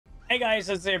Hey guys,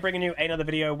 it's here bringing you another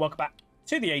video. Welcome back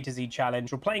to the A to Z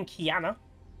challenge. We're playing Qiyana.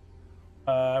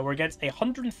 We're against a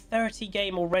 130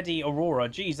 game already Aurora.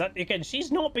 Jeez, that again,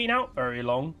 she's not been out very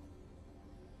long.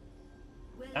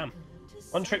 Damn.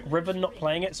 One Trick Riven not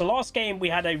playing it. So last game we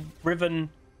had a Riven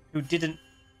who didn't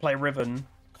play Riven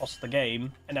cost the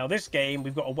game. And now this game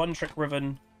we've got a One Trick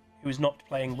Riven who is not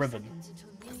playing Riven.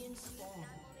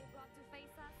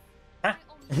 Huh?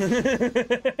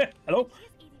 Hello?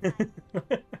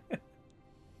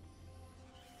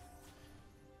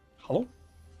 Hello?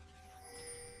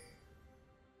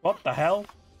 What the hell?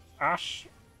 Ash?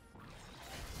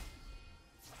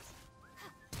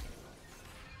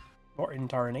 What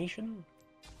incarnation?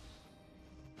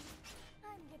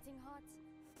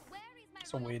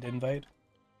 It's a weird invade.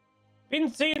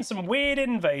 Been seeing some weird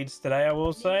invades today, I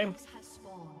will say.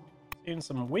 Seeing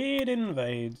some weird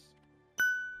invades.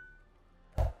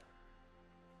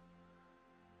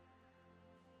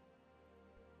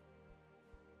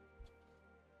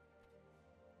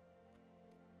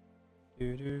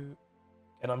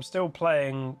 And I'm still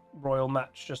playing Royal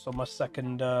Match just on my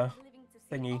second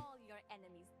thingy.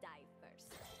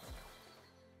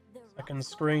 Second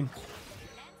screen.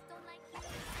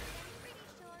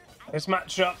 This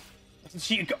matchup,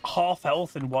 she got half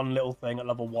health in one little thing at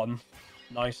level 1.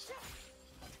 Nice.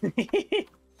 I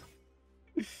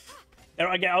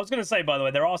was going to say, by the way,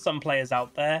 there are some players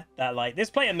out there that, like, this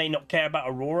player may not care about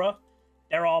Aurora.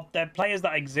 There are players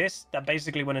that exist that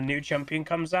basically when a new champion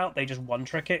comes out, they just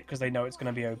one-trick it because they know it's going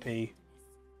to be OP.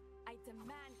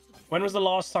 When was the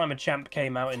last time a champ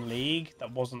came out in League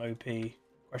that wasn't OP?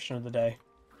 Question of the day.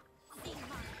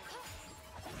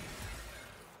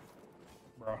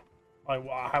 Bro.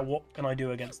 What can I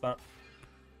do against that?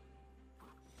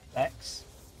 Vex?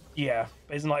 Yeah.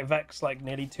 Isn't like Vex like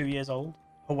nearly 2 years old?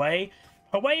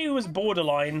 Hwei was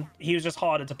borderline. He was just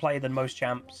harder to play than most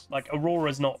champs. Like,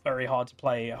 Aurora's not very hard to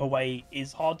play. Hwei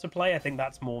is hard to play. I think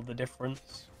that's more of the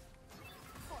difference.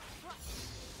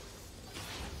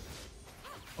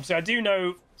 Obviously, I do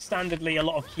know, standardly, a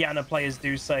lot of Qiyana players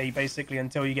do say, basically,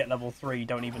 until you get level 3,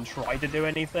 don't even try to do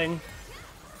anything.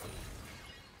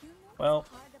 Well,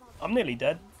 I'm nearly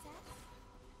dead.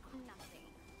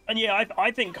 And yeah,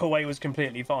 I think Hwei was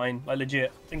completely fine. Like,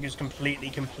 legit. I think he was completely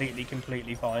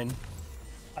fine.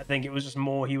 I think it was just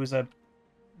more he was a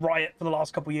Riot for the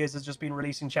last couple of years has just been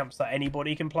releasing champs that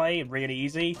anybody can play really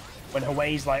easy. When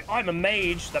Hwei's like, I'm a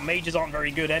mage, that mages aren't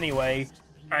very good anyway,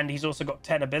 and he's also got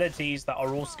 10 abilities that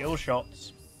are all skill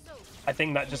shots. I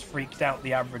think that just freaked out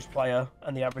the average player,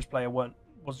 and the average player was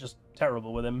just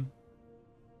terrible with him.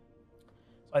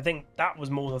 So I think that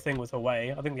was more the thing with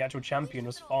Hwei. I think the actual champion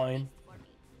was fine.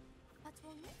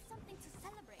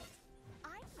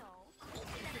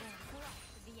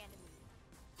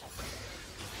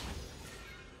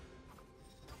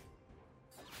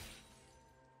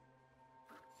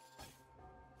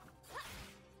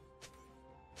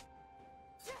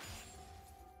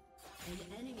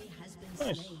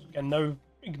 Nice. And no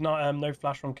ignite, no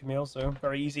flash from Camille, so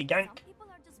very easy gank.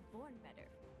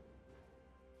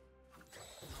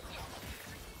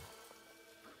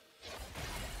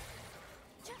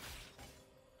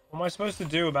 What am I supposed to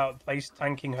do about face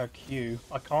tanking her Q?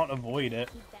 I can't avoid it.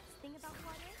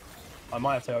 I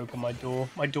might have to open my door.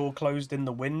 My door closed in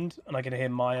the wind, and I can hear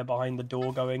Maya behind the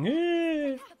door going,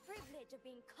 eh.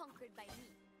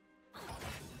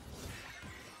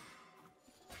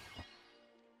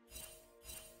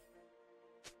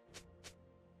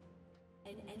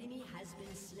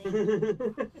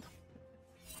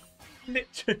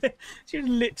 Literally, she was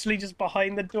literally just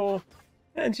behind the door,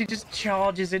 and she just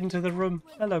charges into the room.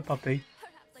 Hello, puppy.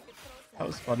 That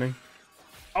was funny.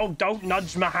 Oh, don't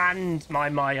nudge my hand, my.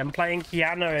 I'm playing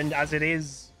Qiyana, and as it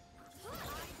is.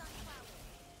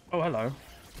 Oh, hello.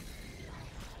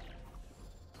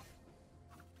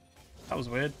 That was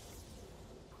weird.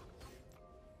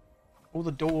 All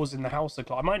the doors in the house are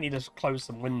closed. I might need to close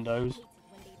some windows.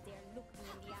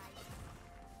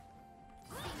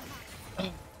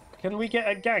 Can we get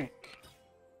a gank?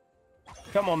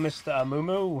 Come on, Mr.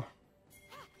 Amumu.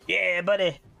 Yeah,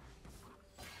 buddy.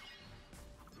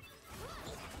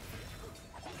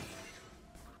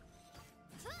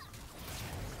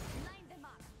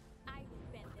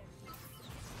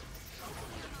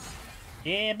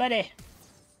 Yeah, buddy.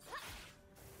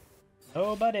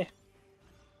 Oh, buddy.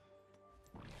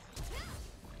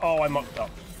 Oh, I mucked up.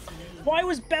 Why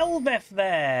was Belveth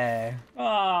there?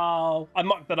 Oh, I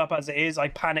mucked that up as it is. I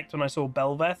panicked when I saw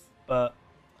Belveth, but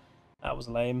that was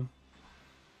lame.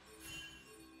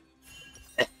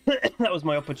 That was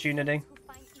my opportunity.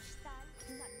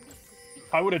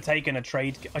 I would have taken a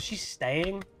trade. Is she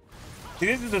staying? See,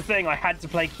 this is the thing. I had to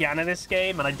play Qiyana this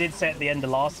game, and I did say at the end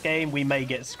of last game, we may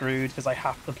get screwed because I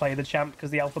have to play the champ because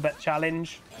the alphabet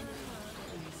challenge.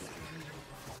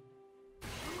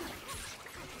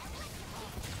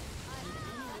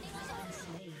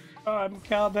 I'm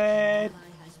coming.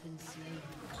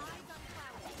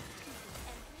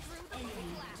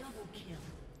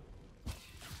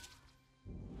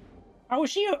 How is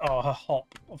she? Oh, her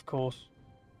hop, of course.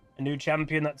 A new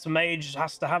champion that's a mage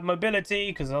has to have mobility,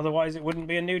 because otherwise it wouldn't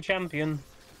be a new champion.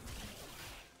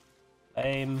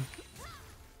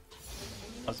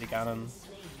 Fuzzy cannon.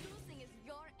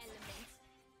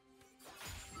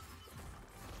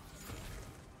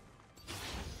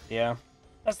 Yeah.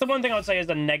 That's the one thing I would say is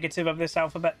the negative of this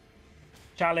alphabet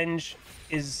challenge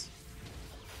is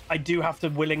I do have to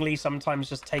willingly sometimes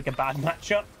just take a bad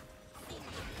matchup.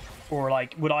 Or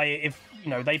like, would I, if, you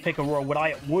know, they pick a Royal,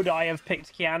 would I have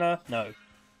picked Qiyana? No.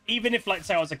 Even if, let's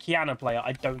say, I was a Qiyana player,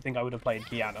 I don't think I would have played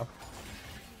Qiyana.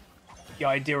 The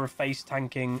idea of face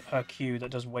tanking her Q that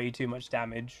does way too much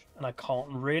damage, and I can't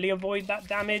really avoid that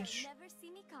damage,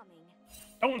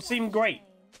 don't seem great.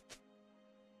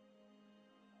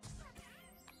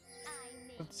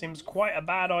 It seems quite a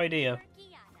bad idea.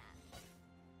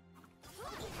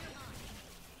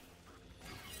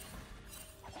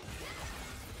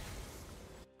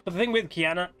 But the thing with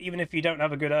Qiyana, even if you don't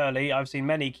have a good early, I've seen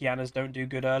many Qiyanas don't do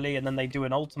good early, and then they do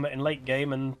an ultimate in late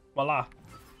game, and voila.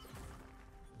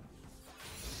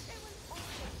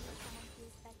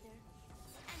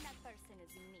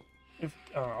 If,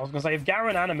 I was going to say, if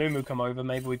Garen and Amumu come over,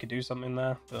 maybe we could do something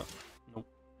there, but nope.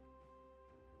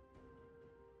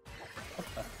 What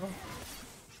the hell?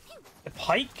 The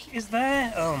Pike is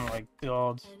there? Oh my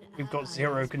god. We've got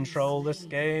zero control this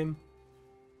game.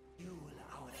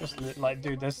 Just like,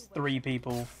 dude, there's 3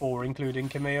 people, 4 including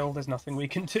Camille. There's nothing we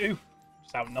can do.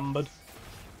 Just outnumbered.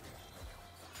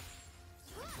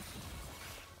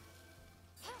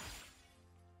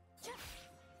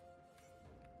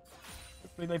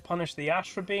 Hopefully they punish the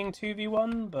Ashe for being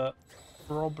 2v1, but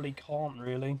probably can't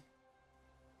really.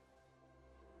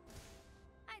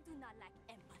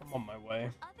 I'm on my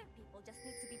way. Other people just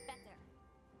need to be better.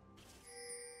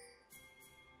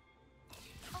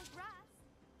 Oh, Ras,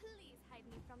 please hide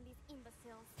me from these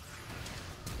imbeciles.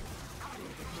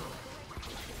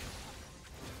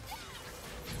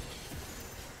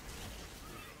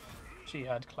 She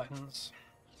had cleanse.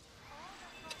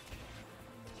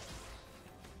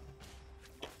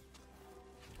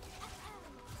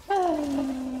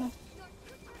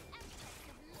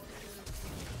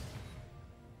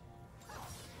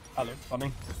 That looked funny.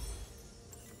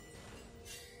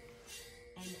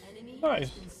 Nice.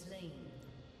 I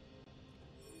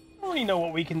don't really know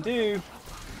what we can do.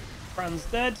 Fran's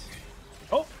dead.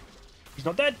 Oh, he's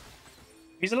not dead.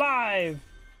 He's alive.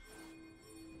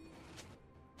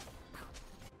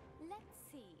 Let's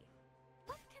see.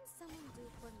 What can someone do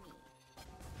for me?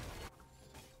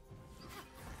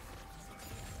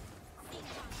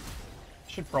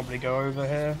 Should probably go over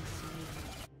here.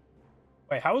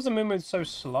 Wait, how is Amumu so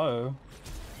slow? An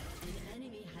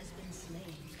enemy has been slain.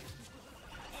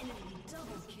 Enemy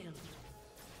double kill.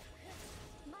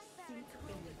 My parents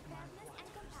bring me fairness and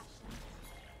compassion.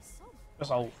 So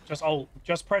Just ult. Just ult.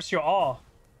 Just press your R.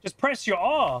 Just press your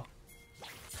R.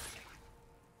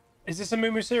 Is this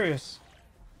Amumu serious?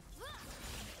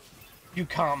 You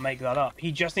can't make that up.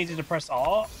 He just needed to press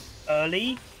R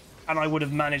early, and I would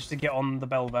have managed to get on the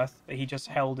Belveth, but he just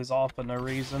held his R for no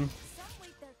reason. some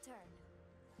wait their turn,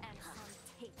 and some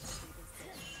take to be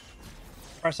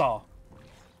deserved. Press R.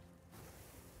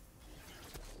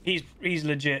 He's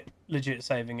legit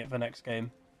saving it for next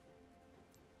game.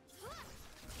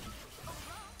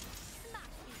 Smack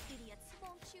these idiots,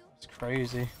 won't you? It's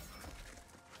crazy.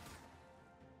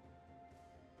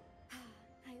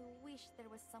 I wish there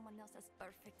was someone else as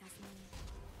perfect as me.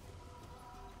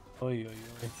 Oi, oi,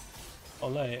 oi.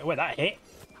 Olé. Wait, that hit?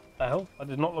 The hell? That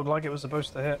did not look like it was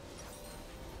supposed to hit.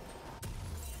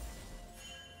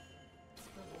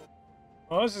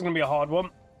 Well, this is going to be a hard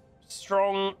one.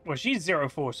 Strong. Well, she's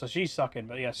 0-4, so she's sucking.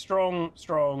 But yeah, strong,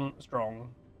 007. I know what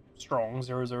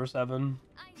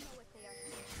they are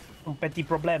thinking. Un petit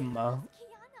problème. Qiyana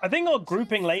I think our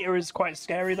grouping later is quite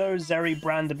scary, though. Zeri,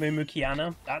 Brand, Amumu,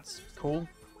 Qiyana. That's cool. queen.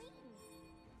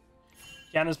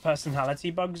 Qiyana's personality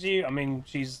bugs you? I mean,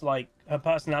 she's like... Her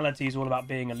personality is all about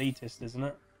being elitist, isn't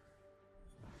it?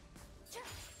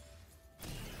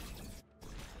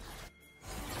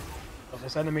 But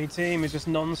this enemy team is just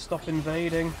non-stop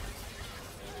invading.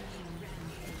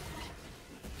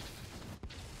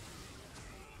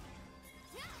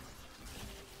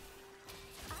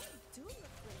 I do look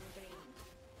really green.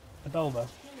 A Belva.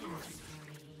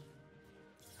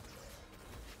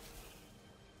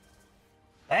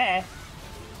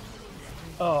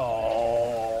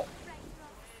 Oh.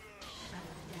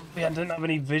 Yeah, I didn't have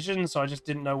any vision, so I just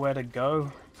didn't know where to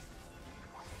go.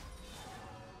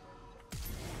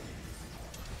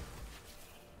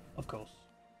 Of course.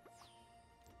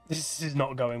 This is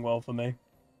not going well for me.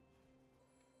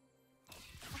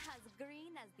 As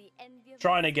green as the envy of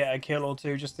Trying to get a kill or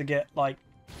two just to get, like,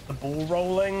 the ball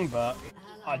rolling, but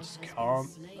I just can't.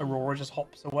 Aurora just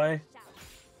hops away.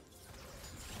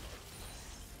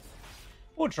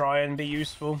 We'll try and be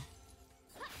useful.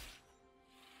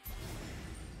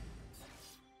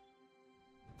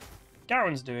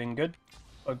 Garen's doing good.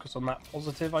 Focus on that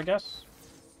positive, I guess.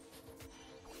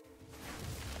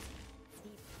 the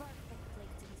perfect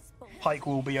place to be spoken. Pike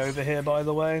will be over here, by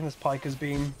the way. This Pike has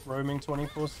been roaming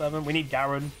 24/7. We need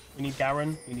Garen. We need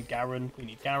Garen. We need Garen. We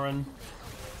need Garen.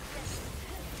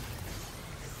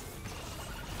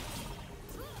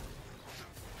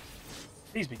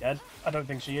 Please be dead. I don't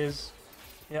think she is.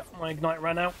 Yep, my ignite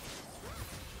ran out.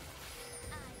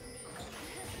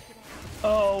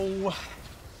 Oh.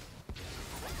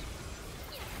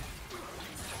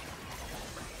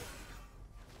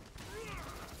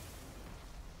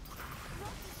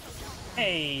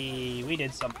 Hey, we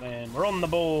did something. We're on the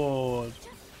board.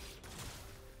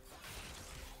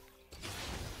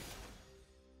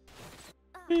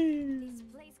 This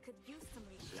place could use some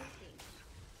reshaping.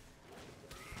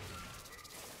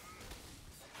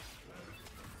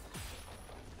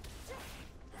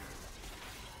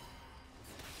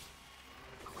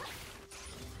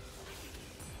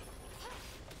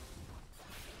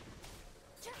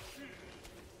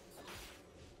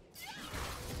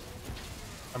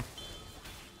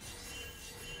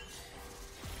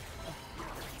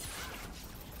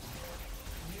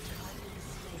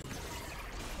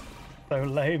 So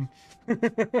lame.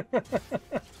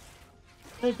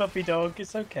 Hey, puppy dog,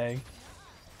 it's okay.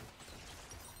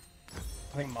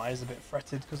 I think Maya's a bit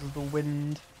fretted because of the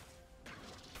wind.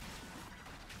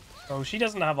 Oh, she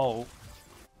doesn't have ult.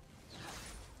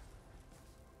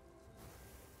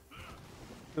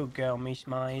 Good girl, Miss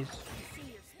Mize. See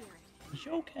your spirit. Is she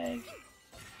okay?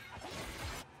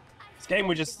 This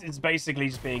game it's basically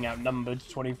just being outnumbered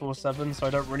 24/7, so I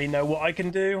don't really know what I can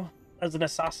do. As an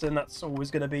assassin, that's always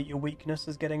going to be your weakness,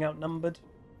 is getting outnumbered.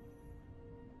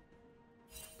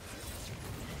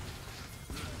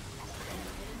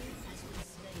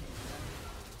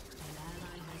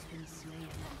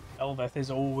 Elveth is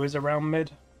always around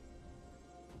mid.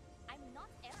 I'm not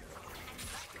arrogant. I'm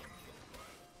nothing.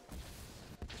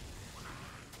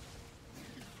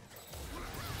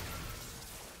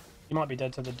 He might be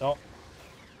dead to the dot.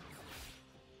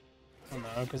 Oh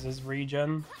no, because there's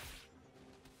regen.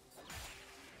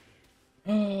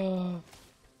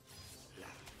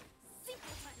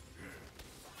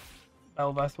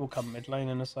 Elveth will come mid lane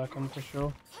in a second for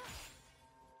sure.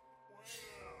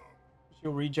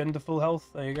 You'll regen to full health.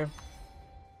 There you go.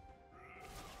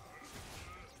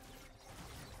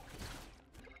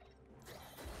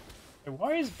 Hey,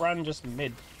 why is Bran just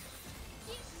mid?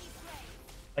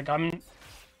 Like, I'm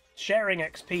sharing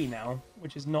XP now,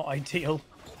 which is not ideal.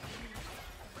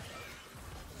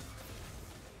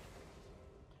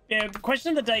 Yeah, the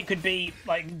question of the day could be,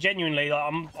 like, genuinely,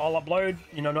 like, I'll upload,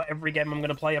 you know, not every game I'm going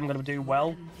to play I'm going to do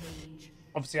well.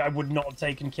 Obviously, I would not have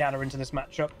taken Qiyana into this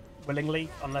matchup willingly,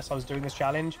 unless I was doing this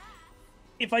challenge.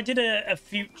 If I did a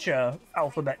future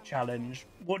alphabet challenge,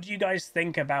 what do you guys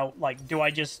think about, like, do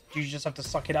you just have to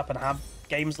suck it up and have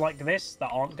games like this that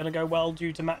aren't going to go well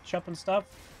due to matchup and stuff?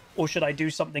 Or should I do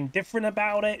something different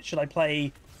about it? Should I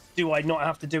play... Do I not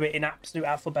have to do it in absolute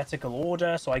alphabetical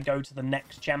order? So I go to the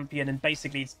next champion and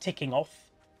basically it's ticking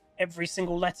off every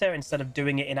single letter instead of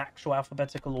doing it in actual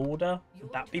alphabetical order?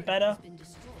 Would that be better?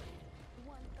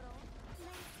 One throw.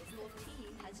 Your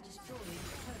team has destroyed the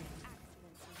turret.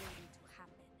 Accidents waiting to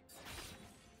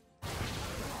happen.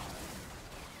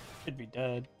 Should be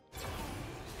dead.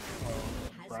 Well,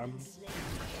 Has Bram. been slain.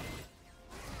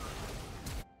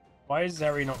 Why is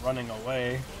Zeri not running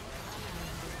away?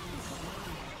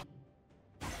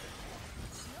 No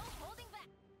holding back.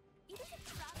 It is a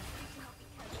trap reaching out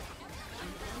because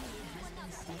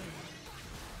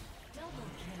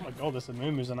Oh my god, this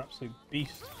Amumu's an absolute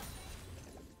beast.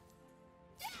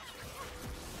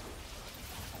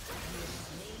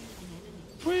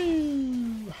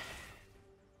 Woo!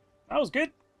 That was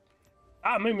good.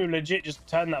 Amumu legit just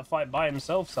turned that fight by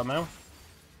himself somehow.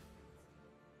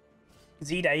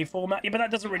 Z-Day format? Yeah, but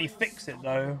that doesn't really fix it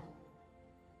though.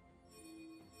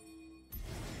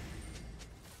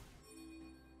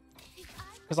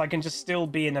 Because I can just still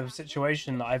be in a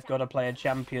situation that I've got to play a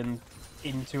champion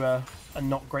into a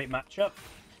not great matchup.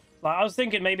 Like, I was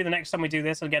thinking maybe the next time we do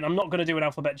this, again, I'm not going to do an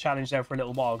alphabet challenge there for a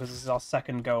little while because this is our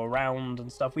second go around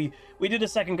and stuff. We did a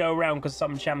second go around because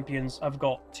some champions have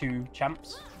got 2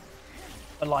 champs.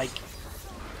 But like,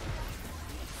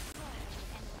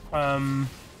 I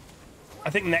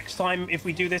think next time if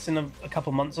we do this in a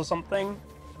couple months or something,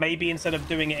 maybe instead of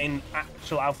doing it in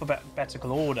actual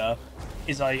alphabetical order,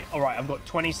 all right, I've got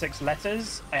 26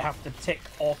 letters. I have to tick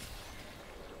off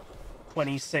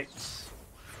 26.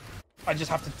 I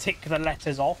just have to tick the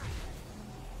letters off.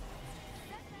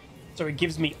 So it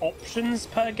gives me options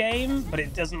per game, but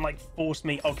it doesn't like force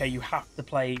me, okay, you have to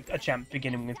play a champ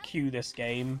beginning with Q this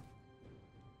game.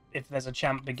 If there's a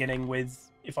champ beginning with,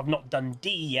 if I've not done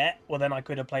D yet, well then I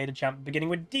could have played a champ beginning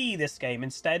with D this game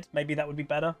instead. Maybe that would be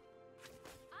better.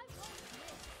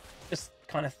 Just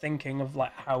kind of thinking of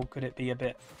like, how could it be a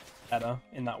bit better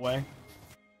in that way?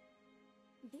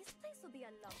 This place will be a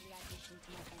lovely addition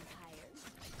to my empire.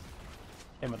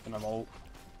 Him with an ult.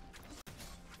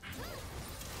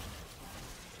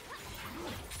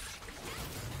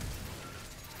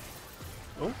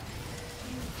 Oh,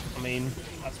 I mean,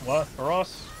 that's worth for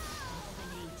us.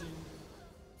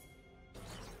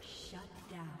 Shut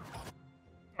down.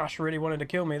 Ash really wanted to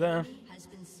kill me there. Has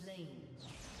been slain.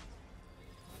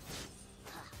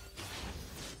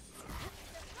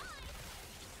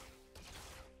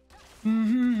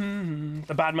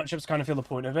 The bad matchups kind of feel the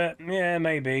point of it. Yeah,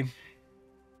 maybe.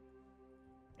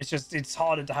 It's just, it's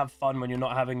harder to have fun when you're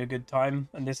not having a good time.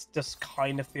 And this just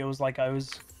kind of feels like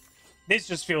this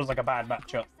just feels like a bad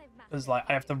matchup. Because like,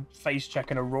 I have to face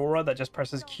check an Aurora that just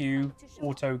presses Q,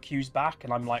 auto Qs back,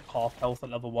 and I'm like half health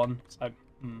at level 1. It's like,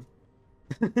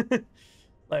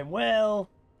 like, well,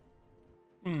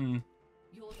 Your team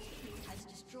has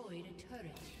destroyed a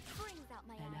turret. Brings out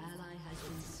my An eyes. ally has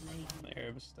been slain. They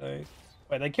overstay.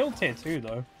 Wait, they killed tier 2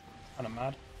 though. Kind of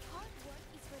mad. Hard work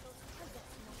is for those who forget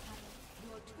no time.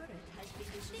 Your turret has been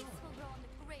Snakes destroyed. will grow on the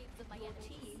graves of my Your enemies.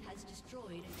 team has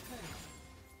destroyed a turret.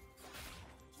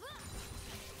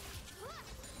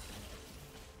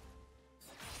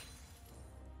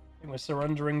 I think we're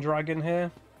surrendering dragon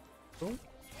here. Oh,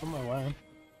 on my way.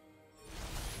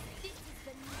 This is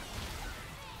the new.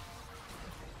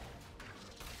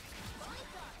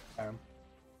 Damn.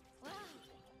 Wow,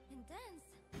 intense.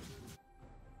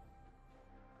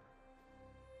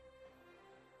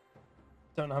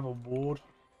 Don't have a ward.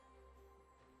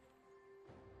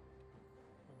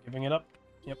 Giving it up.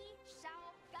 Yep.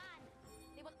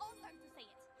 They will all learn to say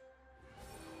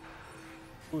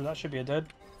it. Ooh, that should be a dead.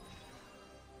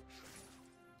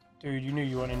 Dude, you knew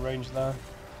you weren't in range there.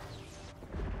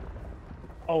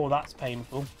 Oh, that's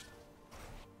painful.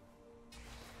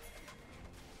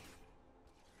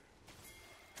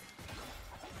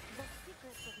 The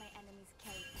secrets of my enemy's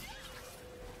cave.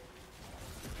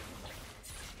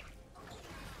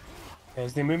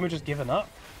 Has the Amumu just given up?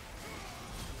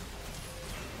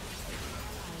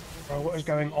 Bro, what is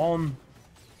going on?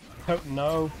 I don't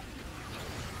know.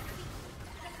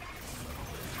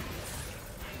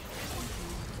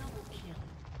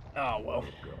 Oh, well.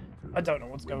 I don't know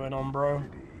what's going on, bro.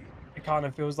 It kind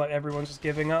of feels like everyone's just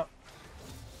giving up.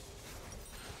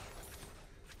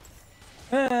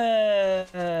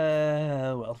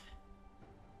 Well.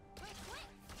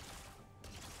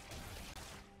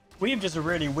 We have just a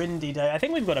really windy day. I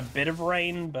think we've got a bit of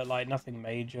rain, but like nothing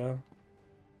major.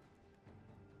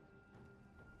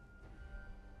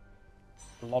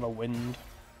 A lot of wind.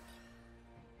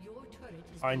 Your turret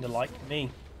is Kinda like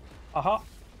me. Aha.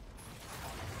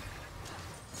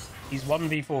 He's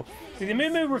 1v4. See, the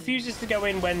Mumu refuses to go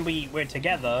in when we're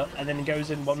together, and then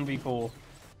goes in 1v4.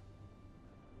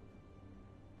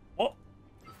 What?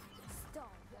 Stone.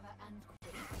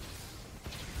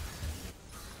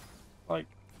 Like...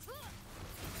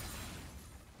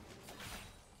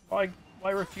 Why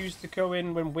refuse to go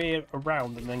in when we're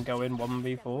around and then go in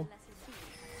 1v4?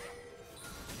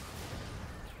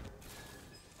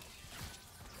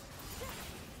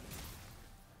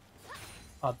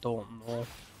 I don't know.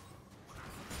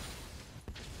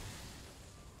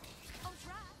 Oh,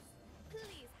 Drax,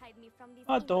 please hide me from these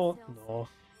I don't imbeciles. know.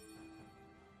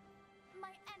 My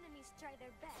enemies try their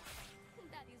best.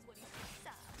 That is what is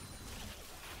sad.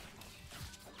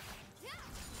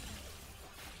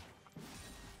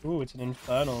 Ooh, it's an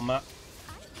infernal map.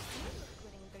 I think you look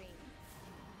good in green.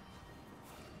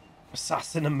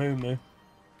 Assassin and Mumu.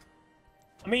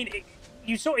 I mean,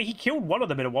 he killed one of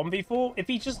them in a 1v4. If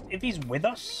he's with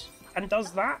us and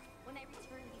does that, When I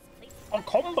return these places, our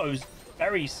combo's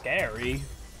very scary.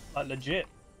 Like legit.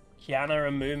 Qiyana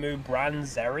and Mumu, Bran,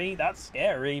 Zeri, that's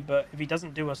scary, but if he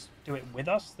doesn't do it with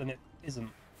us, then it isn't.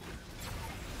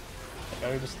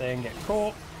 Like, overstay and get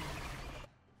caught.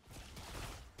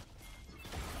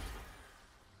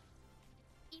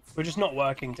 We're just not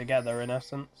working together, in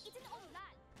essence. Isn't all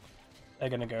that? They're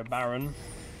going to go Baron.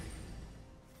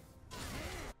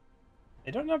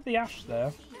 They don't have the Ashe there.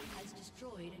 Team has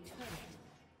destroyed a turret.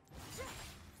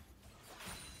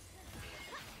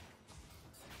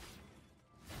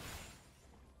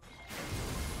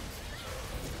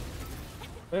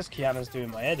 Where's Qiyana's doing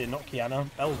my head in? Not Qiyana.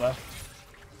 Belva.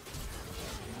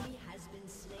 Enemy has been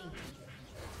slain.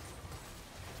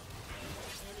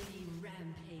 Enemy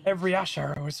rampage. Every Ashe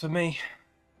arrow is for me.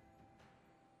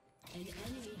 An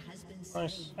enemy has been slain.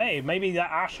 Nice. Hey, maybe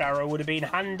that Ashe arrow would have been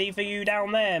handy for you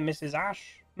down there, Mrs.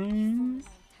 Ashe. Hmm. Our entire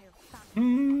family.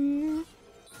 Hmm.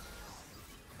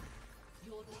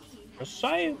 Your team has Just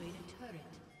saying. destroyed a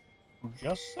turret.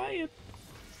 Just saying.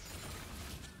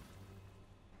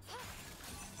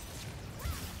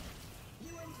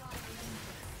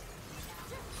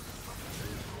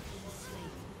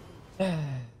 Okay.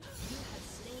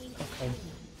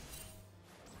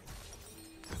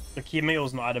 The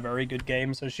Camille's not had a very good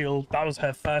game, so that was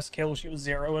her first kill. She was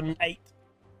 0 and 8.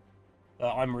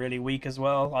 But I'm really weak as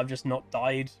well. I've just not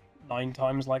died 9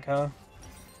 times like her.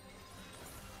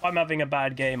 If I'm having a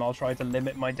bad game, I'll try to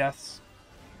limit my deaths.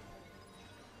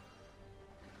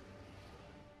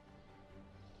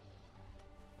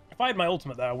 If I had my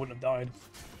ultimate there, I wouldn't have died.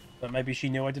 But maybe she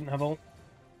knew I didn't have ult.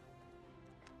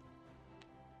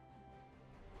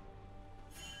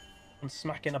 I'm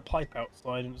smacking a pipe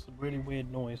outside and it's a really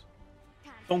weird noise.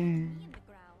 Can't Boom. see in the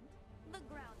ground. The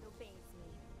ground obeys me.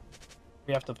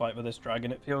 We have to fight for this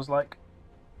dragon, it feels like.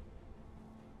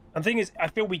 And the thing is, I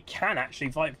feel we can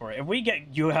actually fight for it. If we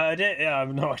get... You heard it? Yeah, I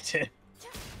have no idea.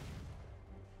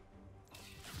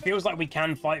 Feels like we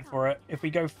can fight for it. If we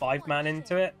go 5-man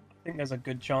into it, I think there's a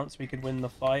good chance we could win the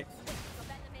fight.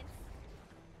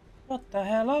 What the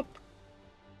hell up?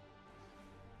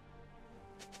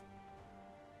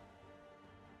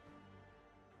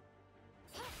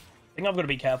 The thing I've got to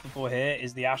be careful for here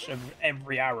is the Ashe of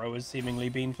every arrow has seemingly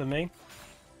been for me.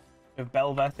 If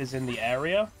Belveth is in the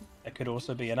area, there could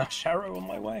also be an Ashe arrow on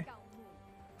my way.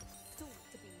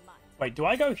 Wait, do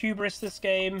I go Hubris this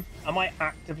game? Am I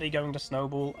actively going to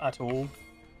Snowball at all?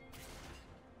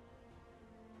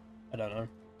 I don't know.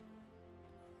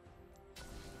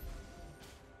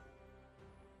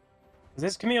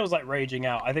 This Camille's like raging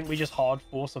out. I think we just hard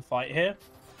force a fight here.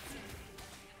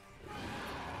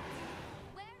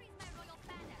 Where is my royal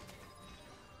banner?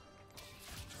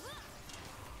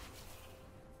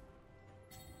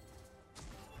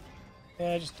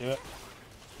 Yeah, just do it.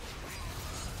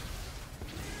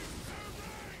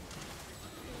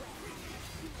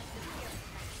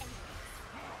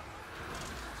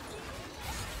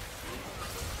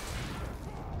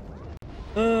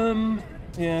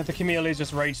 Yeah, the Camille is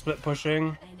just rage split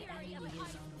pushing.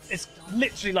 It's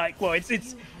literally like, well,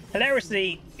 it's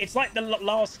hilariously, it's like the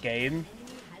last game,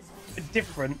 but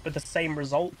different, but the same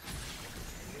result.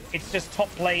 It's just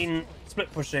top lane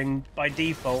split pushing by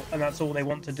default, and that's all they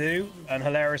want to do. And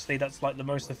hilariously, that's like the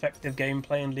most effective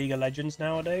gameplay in League of Legends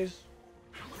nowadays.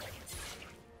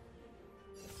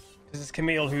 Because it's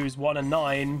Camille, who's 1 and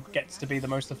 9, gets to be the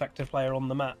most effective player on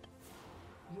the map.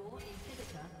 Your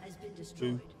inhibitor has been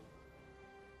destroyed.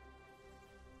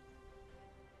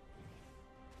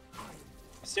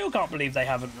 I still can't believe they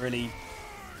haven't really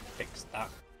fixed that.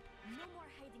 No more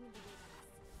hiding in the wilderness.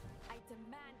 I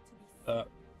demand to be But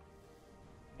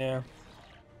yeah.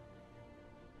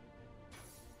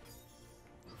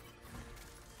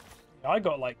 I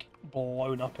got like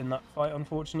blown up in that fight,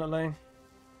 unfortunately.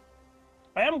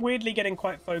 I am weirdly getting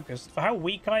quite focused. For how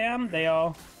weak I am, they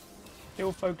are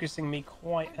still focusing me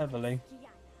quite heavily. Qiyana.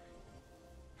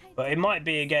 But it might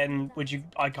be again, which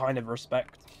I kind of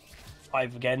respect.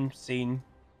 I've again seen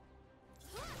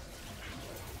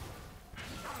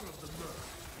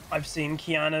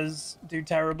Qiyana's do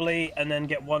terribly and then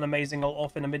get one amazing ult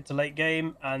off in a mid to late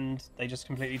game and they just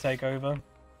completely take over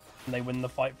and they win the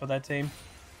fight for their team.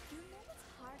 Do you know what's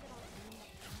hard about being a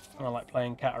princess? I like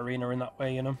playing Katarina in that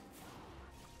way, you know.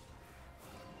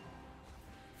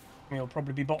 He'll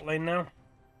probably be bot lane now.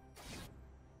 He's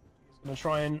going to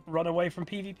try and run away from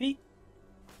PvP.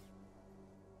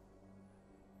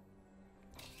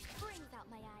 Brings out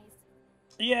my eyes.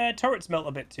 Yeah, turrets melt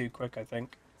a bit too quick, I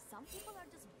think. Some people are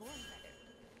just born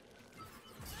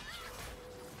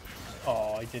better.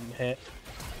 Oh, I didn't hit.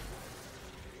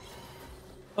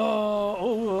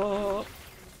 Oh.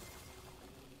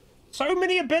 So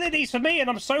many abilities for me, and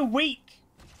I'm so weak.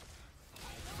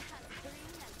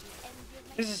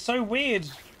 This is so weird.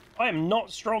 I am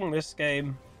not strong this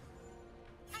game.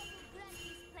 I will grant this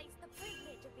place the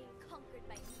privilege of being conquered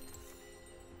by me.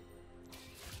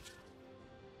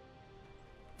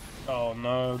 Oh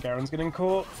no, Garen's getting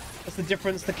caught. That's the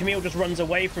difference. The Camille just runs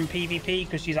away from PvP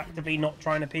because she's actively not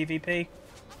trying to PvP.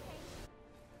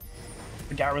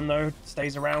 The Garen, though,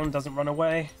 stays around, doesn't run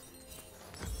away.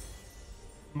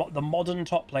 The modern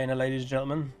top laner, ladies and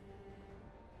gentlemen.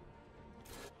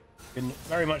 You can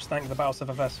very much thank the Baus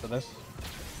FFS for this.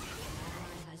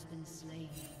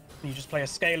 You just play a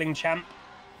scaling champ,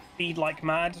 feed like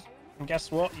mad, and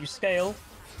guess what? You scale.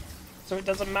 So it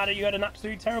doesn't matter you had an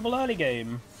absolutely terrible early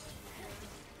game.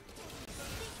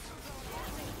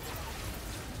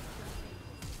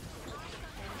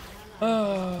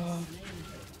 Oh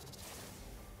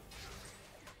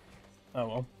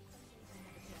well.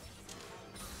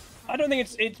 I don't think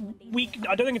it's weak.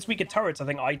 I don't think it's weaker turrets. I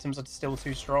think items are still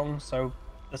too strong. So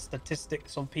the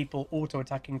statistics of people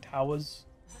auto-attacking towers,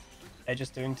 they're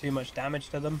just doing too much damage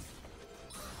to them.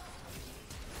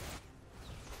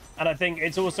 And I think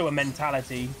it's also a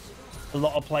mentality. A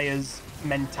lot of players'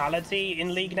 mentality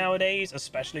in League nowadays,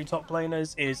 especially top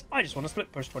laners, is I just want to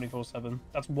split push 24/7.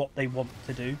 That's what they want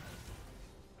to do.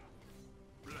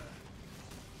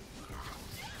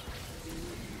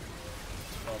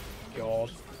 Oh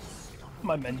god.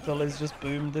 My mental is just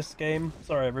boomed this game.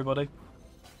 Sorry everybody.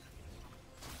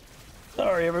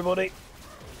 Sorry everybody.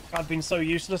 I've been so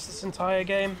useless this entire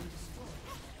game.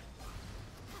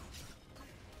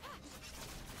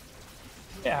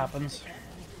 It happens.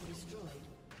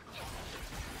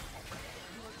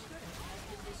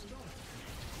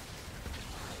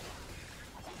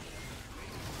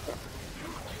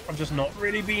 I've just not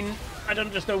really been. I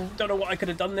don't know what I could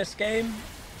have done this game.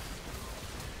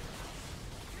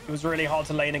 It was really hard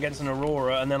to lane against an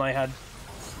Aurora, and then I had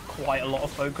quite a lot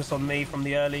of focus on me from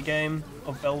the early game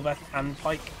of Velvet and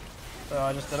Pike. So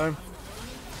I just don't know.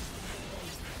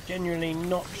 Genuinely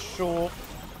not sure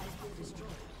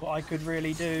what I could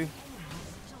really do.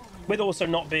 With also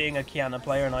not being a Qiyana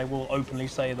player, and I will openly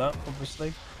say that,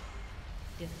 obviously.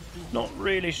 Not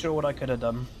really sure what I could have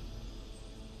done.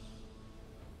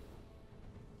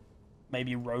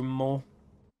 Maybe roam more.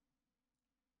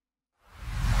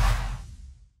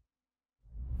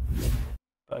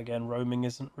 But again, roaming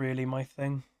isn't really my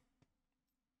thing.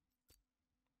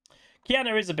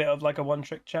 Qiyana is a bit of like a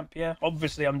one-trick champ, yeah.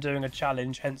 Obviously, I'm doing a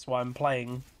challenge, hence why I'm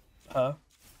playing her.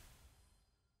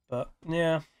 But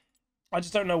yeah, I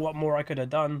just don't know what more I could have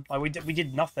done. Like we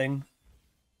did nothing.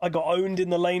 I got owned in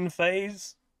the lane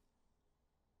phase.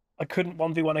 I couldn't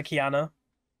 1v1 a Qiyana.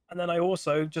 And then I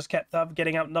also just kept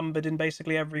getting outnumbered in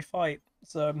basically every fight.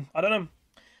 So, I don't know.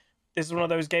 This is one of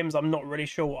those games I'm not really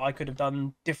sure what I could have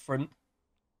done different.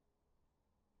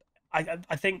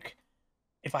 I think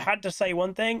if I had to say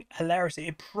one thing, hilarity,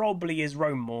 it probably is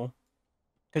roam more.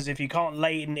 Because if you can't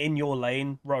lane in your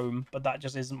lane, roam. But that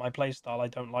just isn't my playstyle. I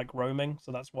don't like roaming.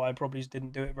 So that's why I probably just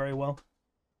didn't do it very well.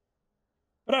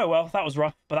 But oh well, that was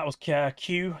rough. But that was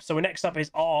Q. So next up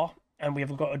is R. And we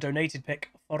have got a donated pick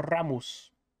for Ramos.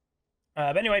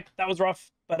 But anyway, that was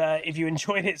rough. But if you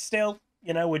enjoyed it still,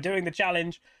 you know, we're doing the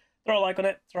challenge. Throw a like on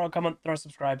it, throw a comment, throw a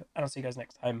subscribe. And I'll see you guys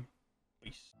next time.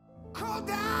 Peace. Call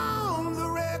down the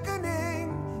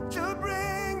reckoning to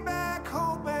bring back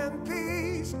hope and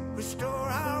peace. Restore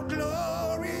our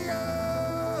Gloria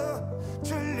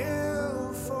to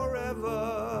live forever.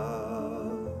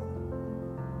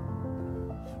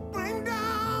 Bring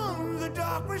down the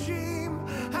dark regime.